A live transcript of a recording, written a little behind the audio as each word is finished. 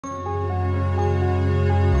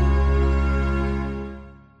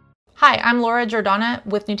Hi, I'm Laura Giordana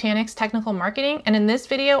with Nutanix Technical Marketing, and in this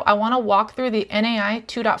video, I want to walk through the NAI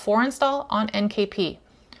 2.4 install on NKP.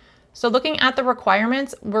 So looking at the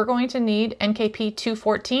requirements, we're going to need NKP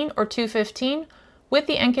 2.14 or 2.15 with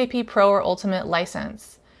the NKP Pro or Ultimate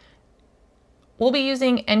license. We'll be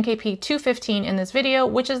using NKP 2.15 in this video,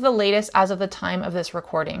 which is the latest as of the time of this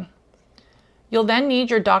recording. You'll then need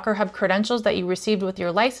your Docker Hub credentials that you received with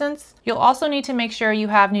your license. You'll also need to make sure you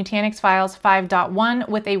have Nutanix Files 5.1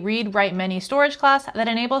 with a read-write-many storage class that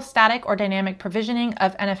enables static or dynamic provisioning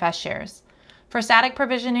of NFS shares. For static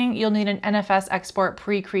provisioning, you'll need an NFS export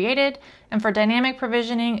pre-created, and for dynamic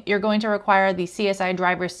provisioning, you're going to require the CSI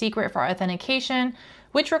driver secret for authentication,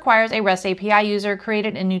 which requires a REST API user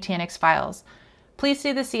created in Nutanix Files. Please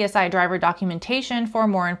see the CSI driver documentation for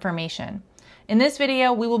more information. In this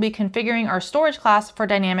video, we will be configuring our storage class for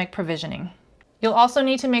dynamic provisioning. You'll also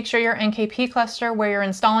need to make sure your NKP cluster where you're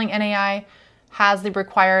installing NAI has the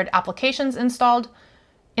required applications installed.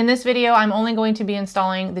 In this video, I'm only going to be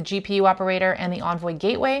installing the GPU operator and the Envoy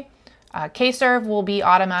gateway. Kserve will be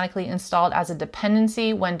automatically installed as a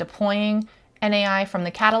dependency when deploying NAI from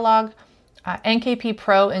the catalog. NKP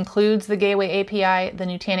Pro includes the gateway API, the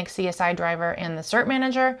Nutanix CSI driver, and the cert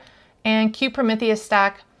manager. And Kubernetes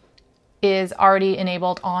stack is already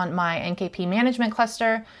enabled on my NKP management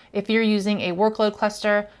cluster. If you're using a workload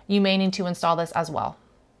cluster, you may need to install this as well.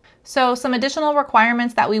 So some additional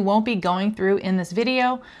requirements that we won't be going through in this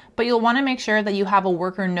video, but you'll want to make sure that you have a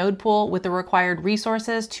worker node pool with the required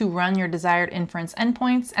resources to run your desired inference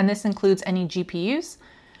endpoints, and this includes any GPUs.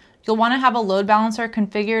 You'll want to have a load balancer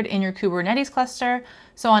configured in your Kubernetes cluster.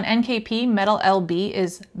 So on NKP, Metal LB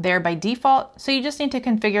is there by default, so you just need to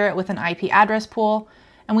configure it with an IP address pool.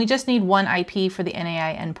 And we just need one IP for the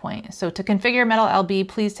NAI endpoint. So to configure Metal LB,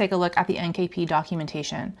 please take a look at the NKP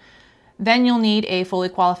documentation. Then you'll need a fully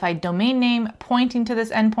qualified domain name pointing to this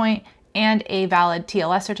endpoint and a valid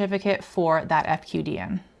TLS certificate for that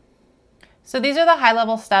FQDN. So these are the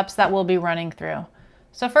high-level steps that we'll be running through.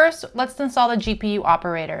 So first, let's install the GPU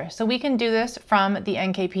operator. So we can do this from the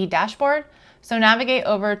NKP dashboard. So navigate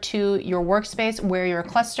over to your workspace where your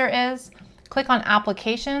cluster is. Click on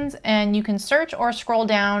Applications, and you can search or scroll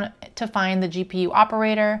down to find the GPU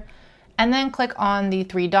operator, and then click on the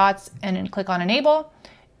three dots and then click on Enable.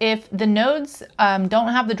 If the nodes don't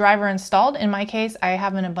have the driver installed, in my case, I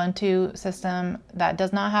have an Ubuntu system that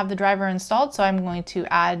does not have the driver installed, so I'm going to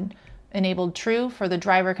add enabled true for the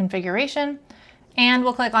driver configuration, and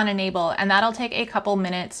we'll click on Enable, and that'll take a couple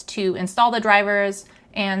minutes to install the drivers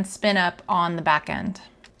and spin up on the back end.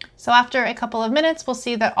 So after a couple of minutes, we'll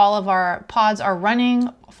see that all of our pods are running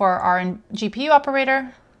for our GPU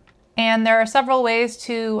operator. And there are several ways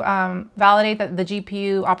to validate that the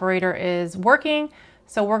GPU operator is working.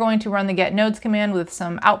 So we're going to run the get nodes command with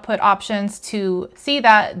some output options to see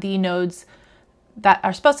that the nodes that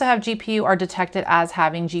are supposed to have GPU are detected as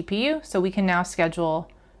having GPU. So we can now schedule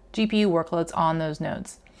GPU workloads on those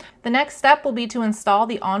nodes. The next step will be to install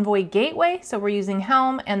the Envoy gateway. So we're using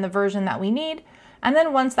Helm and the version that we need. And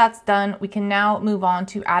then once that's done, we can now move on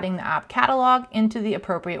to adding the app catalog into the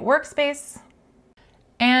appropriate workspace.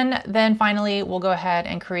 And then finally, we'll go ahead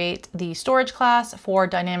and create the storage class for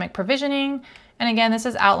dynamic provisioning. And again, this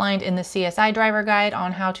is outlined in the CSI driver guide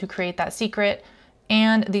on how to create that secret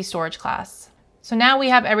and the storage class. So now we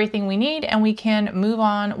have everything we need, and we can move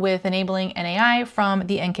on with enabling NAI from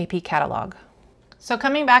the NKP catalog. So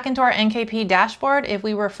coming back into our NKP dashboard, if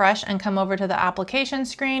we refresh and come over to the application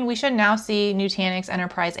screen, we should now see Nutanix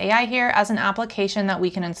Enterprise AI here as an application that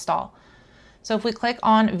we can install. So if we click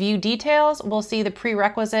on View Details, we'll see the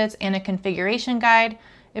prerequisites and a configuration guide.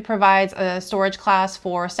 It provides a storage class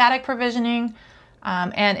for static provisioning,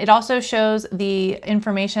 and it also shows the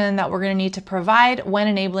information that we're going to need to provide when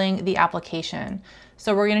enabling the application.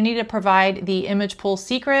 So we're going to need to provide the image pool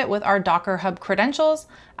secret with our Docker Hub credentials,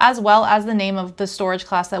 as well as the name of the storage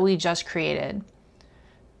class that we just created.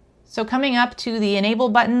 So coming up to the Enable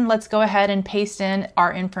button, let's go ahead and paste in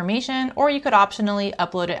our information, or you could optionally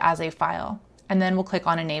upload it as a file. And then we'll click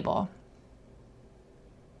on Enable.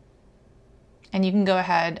 And you can go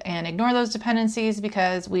ahead and ignore those dependencies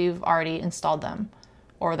because we've already installed them,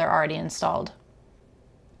 or they're already installed.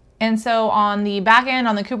 And so on the back end,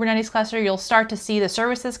 on the Kubernetes cluster, you'll start to see the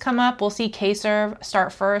services come up. We'll see Kserve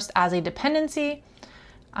start first as a dependency,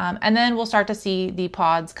 and then we'll start to see the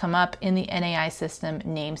pods come up in the NAI system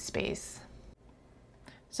namespace.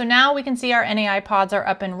 So now we can see our NAI pods are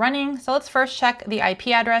up and running. So let's first check the IP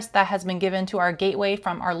address that has been given to our gateway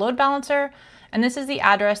from our load balancer. And this is the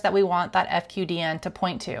address that we want that FQDN to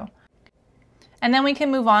point to. And then we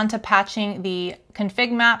can move on to patching the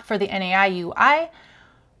config map for the NAI UI.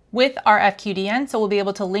 with our FQDN, so we'll be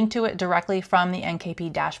able to link to it directly from the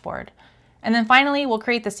NKP dashboard. And then finally, we'll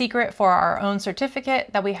create the secret for our own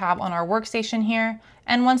certificate that we have on our workstation here.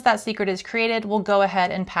 And once that secret is created, we'll go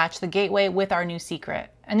ahead and patch the gateway with our new secret.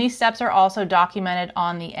 And these steps are also documented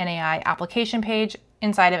on the NAI application page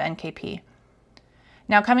inside of NKP.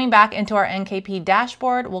 Now coming back into our NKP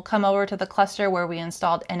dashboard, we'll come over to the cluster where we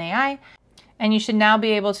installed NAI. And you should now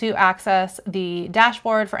be able to access the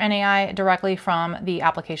dashboard for NAI directly from the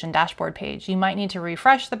application dashboard page. You might need to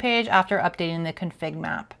refresh the page after updating the config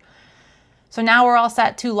map. So now we're all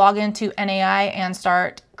set to log into NAI and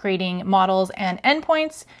start creating models and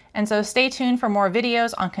endpoints. And so stay tuned for more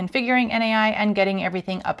videos on configuring NAI and getting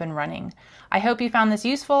everything up and running. I hope you found this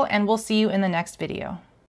useful, and we'll see you in the next video.